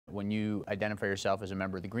When you identify yourself as a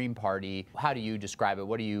member of the Green Party, how do you describe it?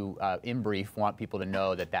 What do you, in brief, want people to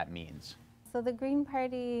know that that means? So the Green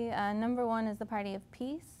Party, number one, is the party of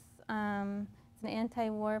peace. It's an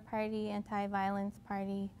anti-war party, anti-violence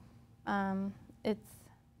party. It's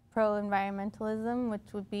pro-environmentalism,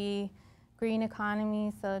 which would be green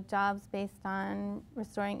economy, so jobs based on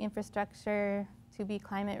restoring infrastructure to be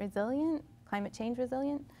climate resilient, climate change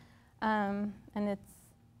resilient. And it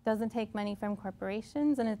doesn't take money from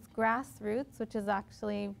corporations, and it's grassroots, which is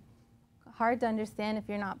actually hard to understand if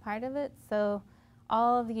you're not part of it. So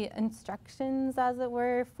all of the instructions, as it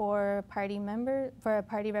were, for a party member, for a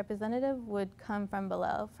party representative would come from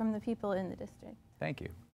below, from the people in the district. Thank you.